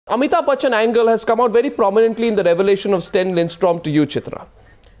Amitabh Bachchan angle has come out very prominently in the revelation of Sten Lindstrom to you, Chitra.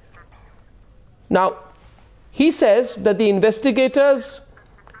 Now, he says that the investigators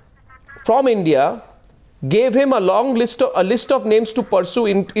from India gave him a long list of names to pursue,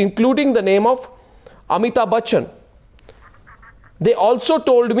 including the name of Amitabh Bachchan. They also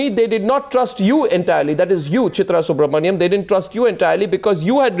told me they did not trust you entirely, that is you, Chitra Subramaniam, they didn't trust you entirely because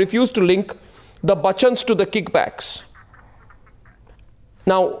you had refused to link the Bachchans to the kickbacks.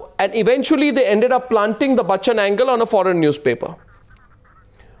 Now, and eventually they ended up planting the Bachchan angle on a foreign newspaper.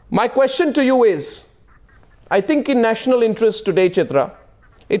 My question to you is, I think in national interest today, Chitra,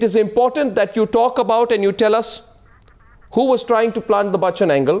 it is important that you talk about and you tell us who was trying to plant the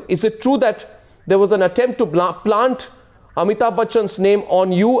Bachchan angle. Is it true that there was an attempt to plant Amitabh Bachchan's name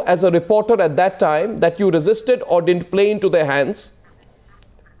on you as a reporter at that time, that you resisted or didn't play into their hands?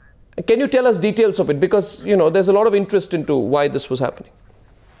 Can you tell us details of it? Because, you know, there's a lot of interest into why this was happening.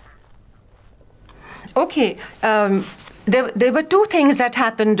 Okay. There were two things that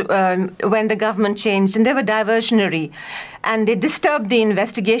happened when the government changed, and they were diversionary, and they disturbed the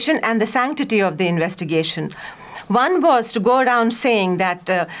investigation and the sanctity of the investigation. One was to go around saying that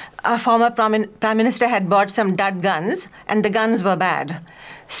a former Prime Minister had bought some dud guns, and the guns were bad.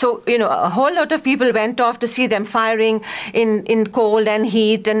 So, you know, a whole lot of people went off to see them firing in cold and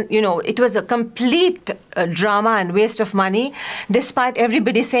heat. And, you know, it was a complete drama and waste of money, despite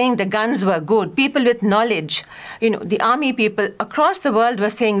everybody saying the guns were good. People with knowledge, you know, the army people across the world were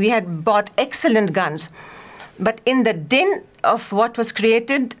saying we had bought excellent guns. But in the din of what was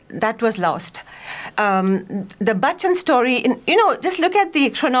created, that was lost. The Bachchan story, you know, just look at the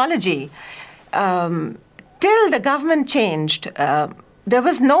chronology. Till the government changed, there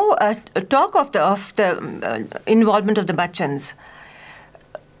was no talk of the involvement of the Bachchans,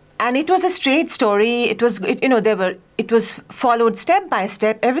 and it was a straight story. It was, you know, it was followed step by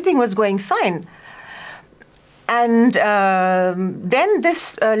step. Everything was going fine, and then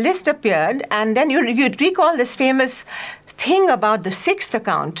this list appeared, and then you'd recall this famous thing about the sixth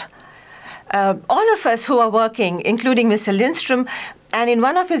account. All of us who are working, including Mr. Lindstrom, and in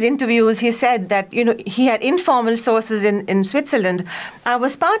one of his interviews, he said that, you know, he had informal sources in Switzerland. I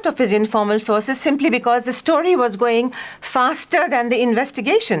was part of his informal sources simply because the story was going faster than the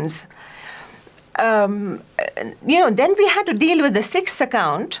investigations. You know, then we had to deal with the sixth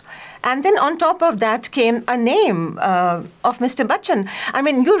account. And then on top of that came a name of Mr. Bachchan. I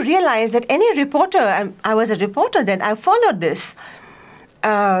mean, you realize that any reporter, I was a reporter then, I followed this.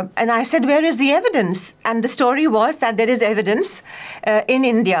 And I said, where is the evidence? And the story was that there is evidence in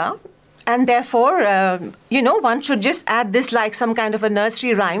India, and therefore, you know, one should just add this like some kind of a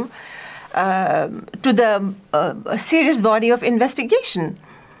nursery rhyme to the serious body of investigation.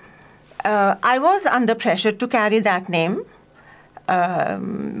 I was under pressure to carry that name.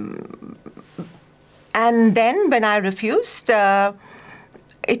 And then when I refused,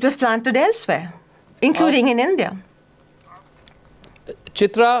 it was planted elsewhere, including in India.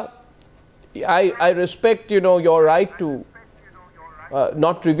 Chitra, I respect, you know, your right to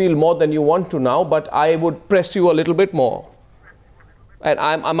not reveal more than you want to now, but I would press you a little bit more. And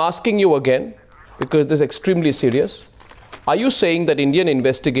I'm asking you again, because this is extremely serious. Are you saying that Indian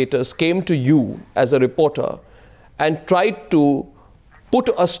investigators came to you as a reporter and tried to put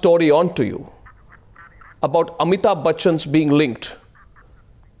a story onto you about Amitabh Bachchan's being linked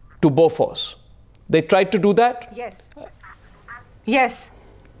to Bofors? They tried to do that? Yes. Yes.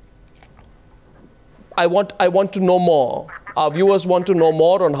 I want to know more. Our viewers want to know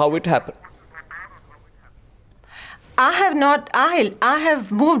more on how it happened. I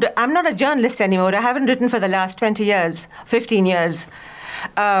have moved. I'm not a journalist anymore. I haven't written for the last 20 years, 15 years.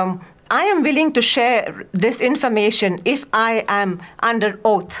 I am willing to share this information if I am under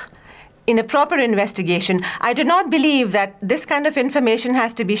oath in a proper investigation. I do not believe that this kind of information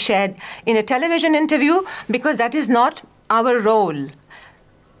has to be shared in a television interview, because that is not our role.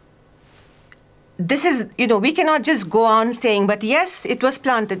 This is, you know, we cannot just go on saying, but yes, it was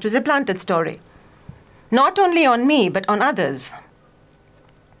planted. It was a planted story. Not only on me, but on others.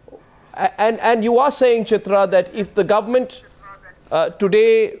 And you are saying, Chitra, that if the government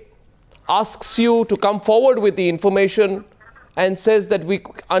today asks you to come forward with the information and says that we,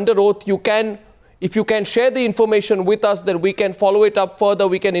 under oath, you can, if you can share the information with us, then we can follow it up further,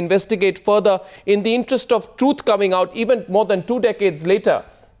 we can investigate further in the interest of truth coming out even more than 2 decades later,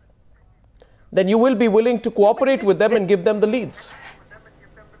 then you will be willing to cooperate with them and give them the leads.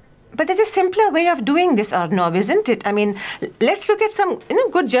 But there's a simpler way of doing this, Arnav, isn't it? I mean, let's look at some, you know,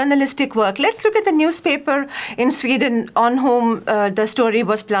 good journalistic work. Let's look at the newspaper in Sweden on whom the story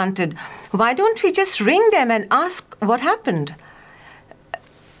was planted. Why don't we just ring them and ask what happened?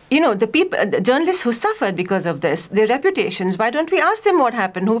 the journalists who suffered because of this, their reputations, why don't we ask them what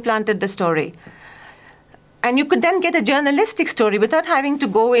happened, who planted the story? And you could then get a journalistic story without having to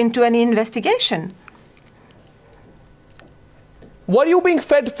go into any investigation. Were you being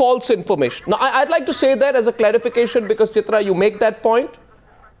fed false information? Now, I'd like to say that as a clarification because, Chitra, you make that point.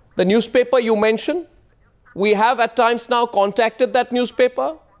 The newspaper you mentioned, we have at times now contacted that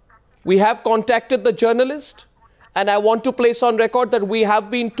newspaper. We have contacted the journalist. And I want to place on record that we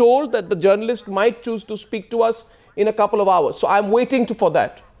have been told that the journalist might choose to speak to us in a couple of hours. So I'm waiting for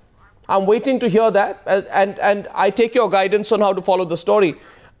that. I'm waiting to hear that. And I take your guidance on how to follow the story.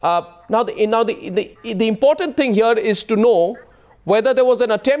 Now, the important thing here is to know whether there was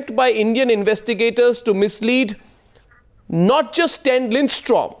an attempt by Indian investigators to mislead not just Sten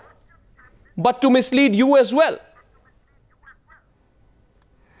Lindstrom, but to mislead you as well.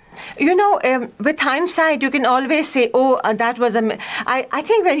 With hindsight, you can always say, oh, that was a... I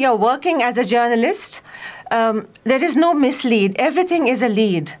think when you're working as a journalist, there is no mislead. Everything is a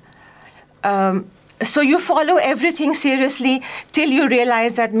lead. So you follow everything seriously till you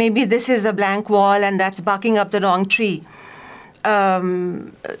realize that maybe this is a blank wall and that's barking up the wrong tree.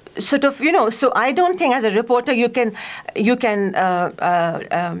 So I don't think as a reporter you can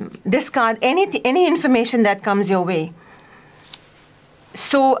discard any information that comes your way.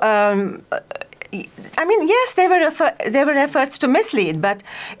 So, yes, there were efforts to mislead, but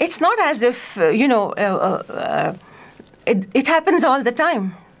it's not as if, it happens all the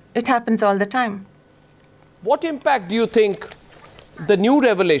time. It happens all the time. What impact do you think the new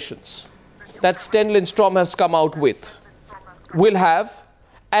revelations that Sten Lindstrom has come out with will have?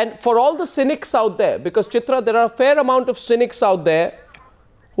 And for all the cynics out there, because, Chitra, there are a fair amount of cynics out there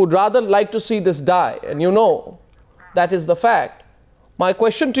who'd rather like to see this die, and that is the fact. My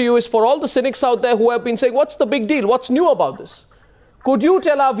question to you is, for all the cynics out there who have been saying, what's the big deal? What's new about this? Could you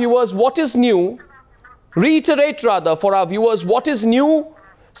tell our viewers what is new, reiterate rather for our viewers what is new,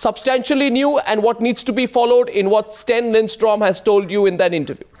 substantially new, and what needs to be followed in what Sten Lindstrom has told you in that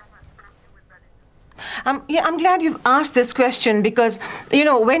interview? I'm glad you've asked this question because,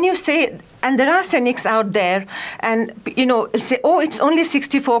 when you say, and there are cynics out there, and, say, oh, it's only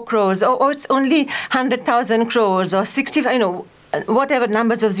 64 crores, or it's only 100,000 crores, or 65, whatever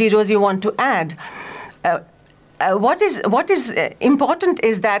numbers of zeros you want to add. What is important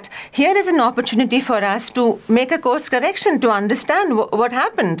is that here is an opportunity for us to make a course correction, to understand what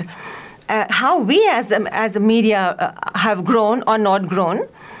happened, how we as the media have grown or not grown,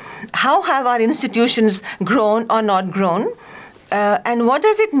 how have our institutions grown or not grown, and what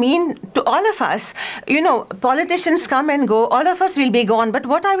does it mean to all of us? Politicians come and go, all of us will be gone, but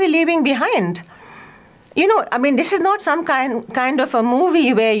what are we leaving behind? This is not some kind of a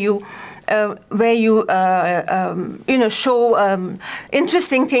movie where you show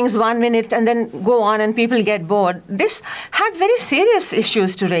interesting things 1 minute and then go on and people get bored. This had very serious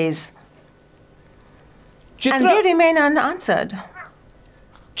issues to raise. Chitra, and they remain unanswered.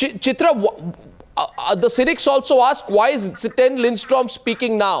 Chitra, the cynics also ask, why is Sten Lindstrom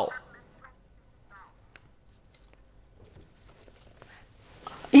speaking now?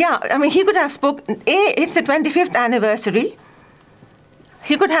 Yeah, he could have spoken. It's the 25th anniversary.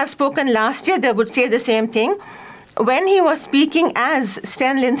 He could have spoken last year. They would say the same thing. When he was speaking as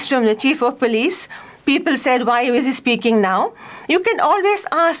Sten Lindstrom, the chief of police, people said, why is he speaking now? You can always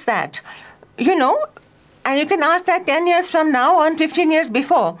ask that, and you can ask that 10 years from now and 15 years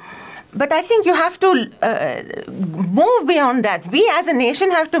before. But I think you have to move beyond that. We as a nation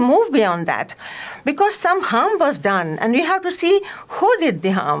have to move beyond that because some harm was done and we have to see who did the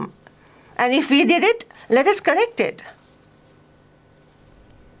harm. And if we did it, let us correct it.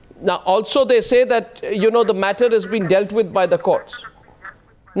 Now, also they say that, the matter has been dealt with by the courts.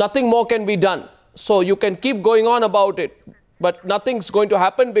 Nothing more can be done. So you can keep going on about it, but nothing's going to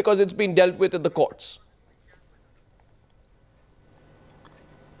happen because it's been dealt with in the courts.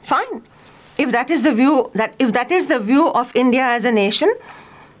 Fine. If that is the view of India as a nation,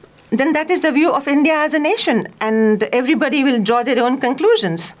 then that is the view of India as a nation, and everybody will draw their own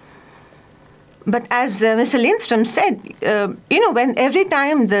conclusions. But as Mr. Lindstrom said, when every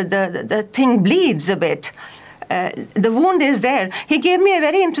time the thing bleeds a bit, the wound is there. He gave me a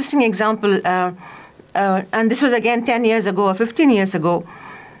very interesting example, and this was again 10 years ago or 15 years ago.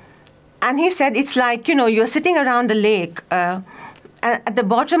 And he said it's like, you're sitting around a lake. At the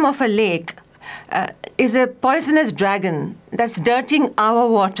bottom of a lake is a poisonous dragon that's dirtying our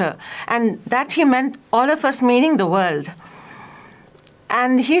water. And that he meant all of us, meaning the world.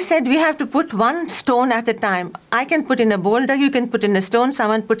 And he said we have to put one stone at a time. I can put in a boulder, you can put in a stone,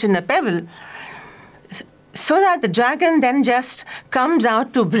 someone puts in a pebble. so that the dragon then just comes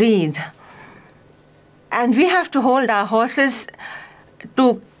out to breathe. And we have to hold our horses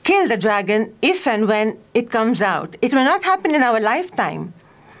to kill the dragon if and when it comes out. It may not happen in our lifetime,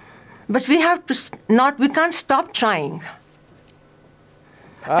 but we can't stop trying.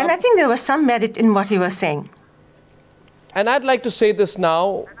 And I think there was some merit in what he was saying. And I'd like to say this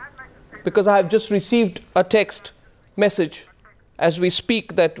now, because I have just received a text message as we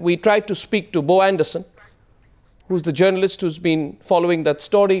speak that we tried to speak to Bo Anderson, who's the journalist who's been following that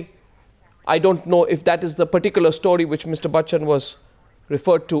story. I don't know if that is the particular story which Mr. Bachchan was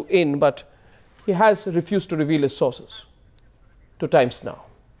referred to in, but he has refused to reveal his sources 2 times now.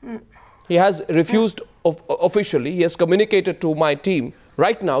 He has refused officially. He has communicated to my team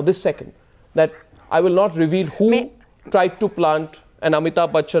right now, this second, that I will not reveal who tried to plant an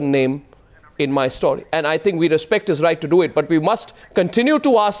Amitabh Bachchan name in my story. And I think we respect his right to do it, but we must continue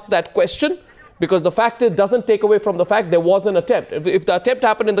to ask that question, because the fact doesn't take away from the fact there was an attempt. If the attempt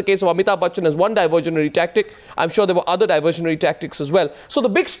happened in the case of Amitabh Bachchan as one diversionary tactic, I'm sure there were other diversionary tactics as well. So the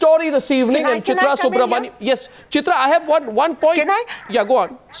big story this evening, and Chitra Subramaniam. Yes, Chitra, I have one point. Can I? Yeah, go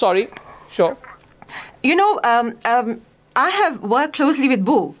on. Sorry. Sure. You know, I have worked closely with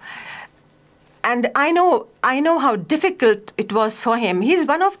Bo, and I know how difficult it was for him. He's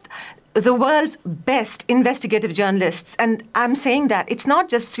one of the world's best investigative journalists, and I'm saying that it's not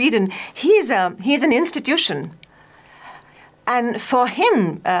just Sweden. He's an institution, and for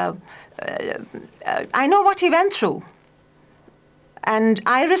him, I know what he went through, and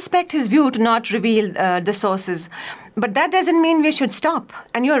I respect his view to not reveal the sources, but that doesn't mean we should stop.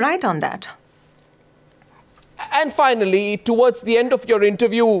 And you're right on that. And finally, towards the end of your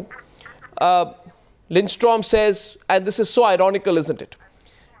interview, Lindstrom says, and this is so ironical, isn't it?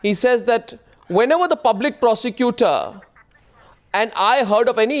 He says that whenever the public prosecutor and I heard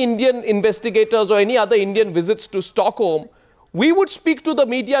of any Indian investigators or any other Indian visits to Stockholm, we would speak to the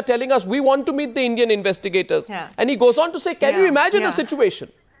media telling us we want to meet the Indian investigators. Yeah. And he goes on to say, can you imagine a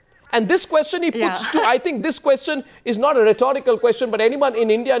situation? And this question he puts to, I think this question is not a rhetorical question, but anyone in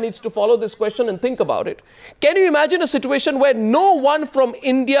India needs to follow this question and think about it. Can you imagine a situation where no one from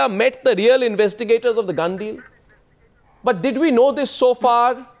India met the real investigators of the gun deal? But did we know this so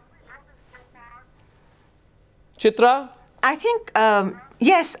far? Chitra? I think,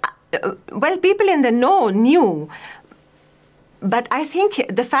 yes, well, people in the know knew. But I think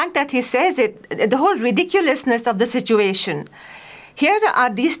the fact that he says it, the whole ridiculousness of the situation. Here are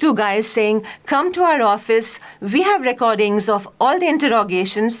these 2 guys saying, come to our office, we have recordings of all the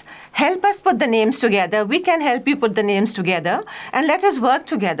interrogations, help us put the names together, we can help you put the names together, and let us work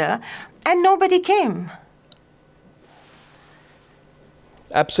together. And nobody came.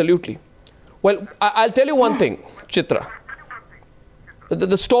 Absolutely. Well, I'll tell you one thing, Chitra.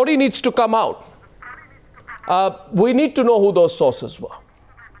 The story needs to come out. We need to know who those sources were.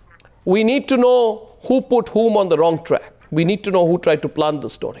 We need to know who put whom on the wrong track. We need to know who tried to plant the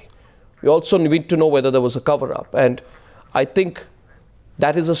story. We also need to know whether there was a cover-up. And I think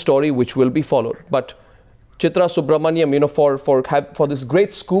that is a story which will be followed. But Chitra Subramaniam, you know, for this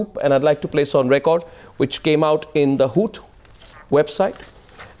great scoop, and I'd like to place on record, which came out in the Hoot website.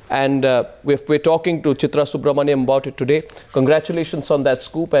 And we're talking to Chitra Subramaniam about it today. Congratulations on that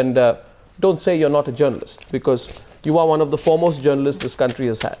scoop. And don't say you're not a journalist, because you are one of the foremost journalists this country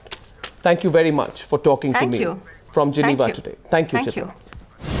has had. Thank you very much for talking to me from Geneva today. Thank you, Chitra.